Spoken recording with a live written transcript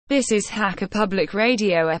This is Hacker Public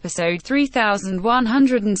Radio episode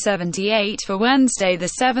 3178 for Wednesday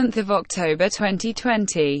the 7th of October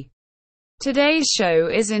 2020. Today's show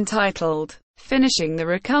is entitled, Finishing the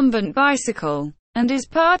Recumbent Bicycle, and is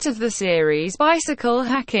part of the series Bicycle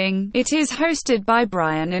Hacking. It is hosted by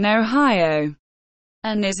Brian in Ohio,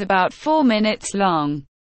 and is about 4 minutes long,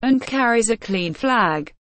 and carries a clean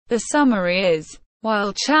flag. The summary is,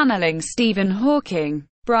 while channeling Stephen Hawking,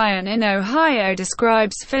 Brian in Ohio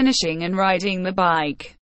describes finishing and riding the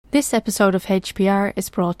bike. This episode of HPR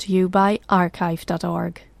is brought to you by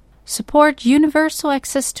archive.org. Support universal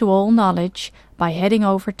access to all knowledge by heading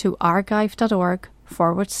over to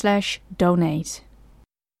archive.org/donate.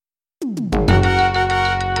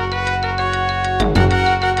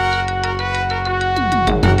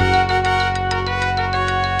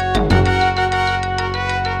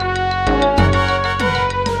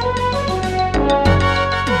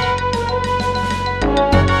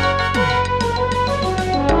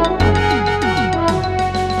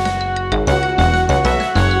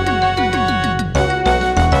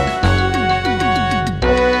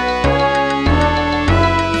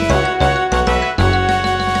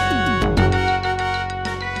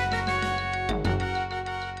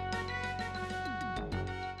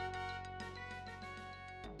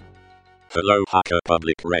 Hello Hacker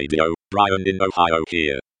Public Radio, Brian in Ohio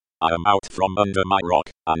here. I am out from under my rock,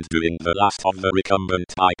 and doing the last of the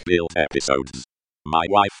Recumbent bike build episodes. My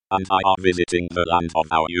wife and I are visiting the land of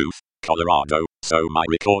our youth, Colorado, so my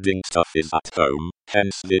recording stuff is at home,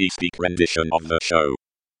 hence the e-speak rendition of the show.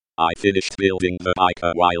 I finished building the bike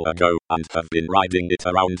a while ago, and have been riding it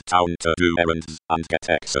around town to do errands, and get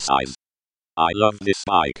exercise. I love this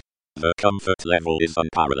bike. The comfort level is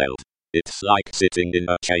unparalleled. It's like sitting in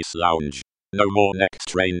a Chase lounge. No more neck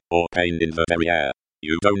strain or pain in the derriere.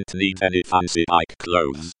 You don't need any fancy bike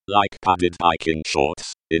clothes, like padded biking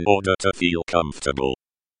shorts, in order to feel comfortable.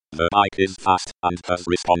 The bike is fast and has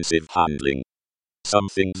responsive handling. Some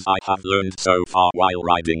things I have learned so far while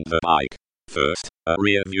riding the bike. First, a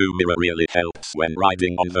rear view mirror really helps when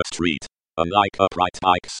riding on the street. Unlike upright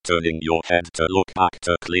bikes, turning your head to look back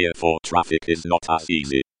to clear for traffic is not as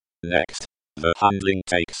easy. Next, the handling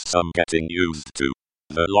takes some getting used to.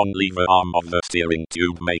 The long lever arm of the steering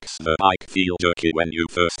tube makes the bike feel jerky when you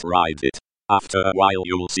first ride it. After a while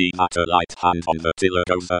you'll see that a light hand on the tiller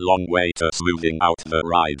goes a long way to smoothing out the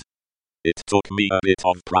ride. It took me a bit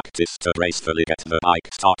of practice to gracefully get the bike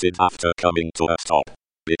started after coming to a stop.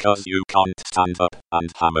 Because you can't stand up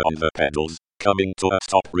and hammer on the pedals, coming to a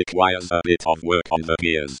stop requires a bit of work on the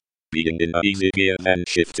gears. Being in an easy gear then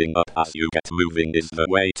shifting up as you get moving is the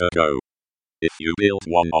way to go. If you build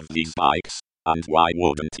one of these bikes, and why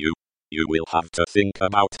wouldn't you? You will have to think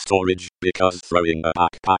about storage, because throwing a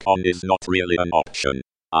backpack on is not really an option.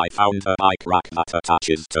 I found a bike rack that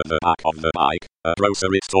attaches to the back of the bike, a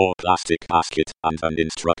grocery store plastic basket, and an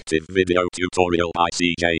instructive video tutorial by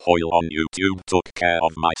CJ Hoyle on YouTube took care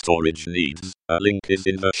of my storage needs. A link is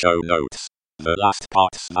in the show notes. The last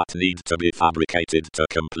parts that need to be fabricated to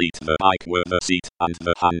complete the bike were the seat and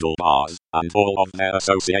the handlebars, and all of their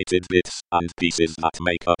associated bits and pieces that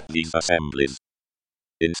make up these assemblies.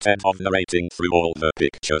 Instead of narrating through all the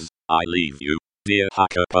pictures, I leave you, dear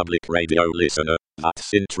Hacker Public Radio listener,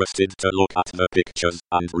 that's interested to look at the pictures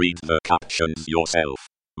and read the captions yourself.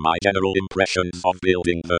 My general impressions of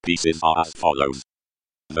building the pieces are as follows.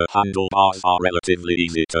 The handlebars are relatively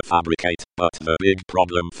easy to fabricate, but the big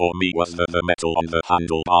problem for me was that the metal on the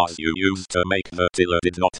handlebars you used to make the tiller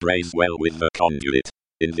did not raise well with the conduit.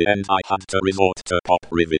 In the end I had to resort to pop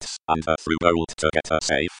rivets and a through bolt to get a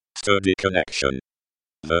safe, sturdy connection.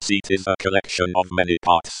 The seat is a collection of many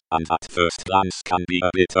parts, and at first glance can be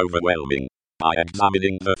a bit overwhelming. By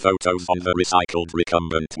examining the photos on the recycled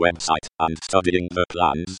Recumbent website and studying the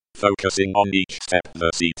plans, focusing on each step,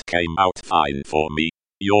 the seat came out fine for me.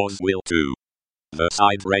 Yours will too. The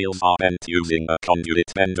side rails are bent using a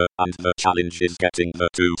conduit bender, and the challenge is getting the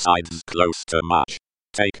two sides close to match.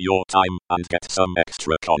 Take your time and get some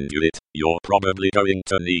extra conduit, you're probably going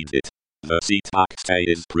to need it. The seat backstay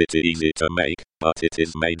is pretty easy to make, but it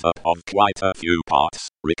is made up of quite a few parts,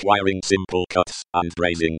 requiring simple cuts and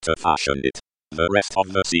brazing to fashion it. The rest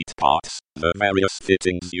of the seat parts, the various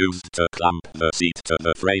fittings used to clamp the seat to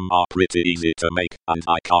the frame are pretty easy to make, and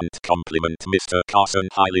I can't compliment Mr. Carson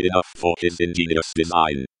highly enough for his ingenious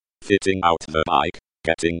design. Fitting out the bike,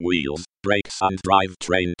 getting wheels, brakes and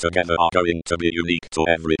drivetrain together are going to be unique to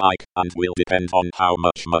every bike, and will depend on how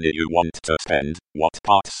much money you want to spend, what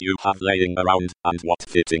parts you have laying around, and what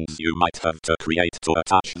fittings you might have to create to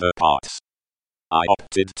attach the parts. I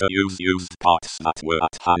opted to use used parts that were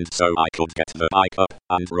at hand so I could get the bike up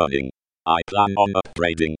and running. I plan on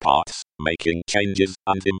upgrading parts, making changes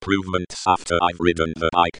and improvements after I've ridden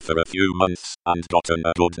the bike for a few months and gotten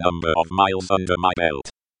a good number of miles under my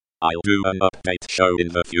belt. I'll do an update show in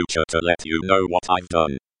the future to let you know what I've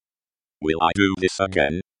done. Will I do this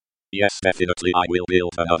again? Yes, definitely I will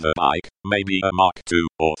build another bike, maybe a Mark 2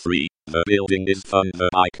 or 3. The building is fun, the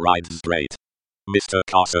bike rides great. Mr.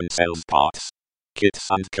 Carson sells parts,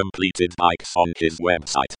 kits and completed bikes on his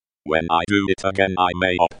website. When I do it again I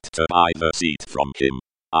may opt to buy the seat from him.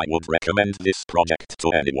 I would recommend this project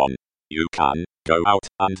to anyone. You can go out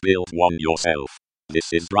and build one yourself.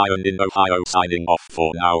 This is Brian in Ohio signing off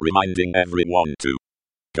for now, reminding everyone to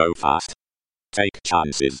go fast, take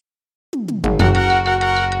chances.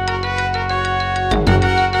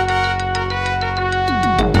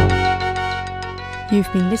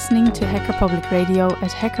 You've been listening to Hacker Public Radio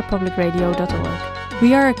at hackerpublicradio.org.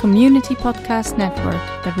 We are a community podcast network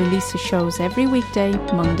that releases shows every weekday,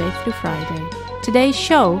 Monday through Friday. Today's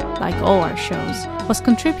show, like all our shows, was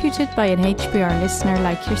contributed by an HPR listener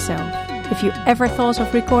like yourself. If you ever thought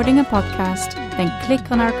of recording a podcast, then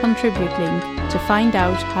click on our contribute link to find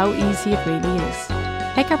out how easy it really is.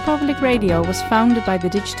 Hacker Public Radio was founded by the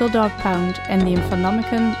Digital Dog Pound and the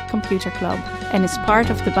Infonomicon Computer Club and is part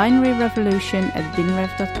of the binary revolution at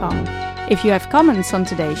binrev.com. If you have comments on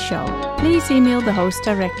today's show, please email the host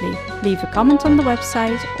directly, leave a comment on the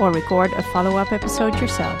website, or record a follow-up episode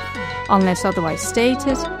yourself. Unless otherwise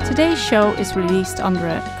stated, today's show is released under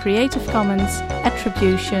a Creative Commons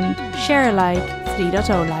Attribution Share Alike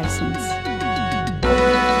 3.0 license.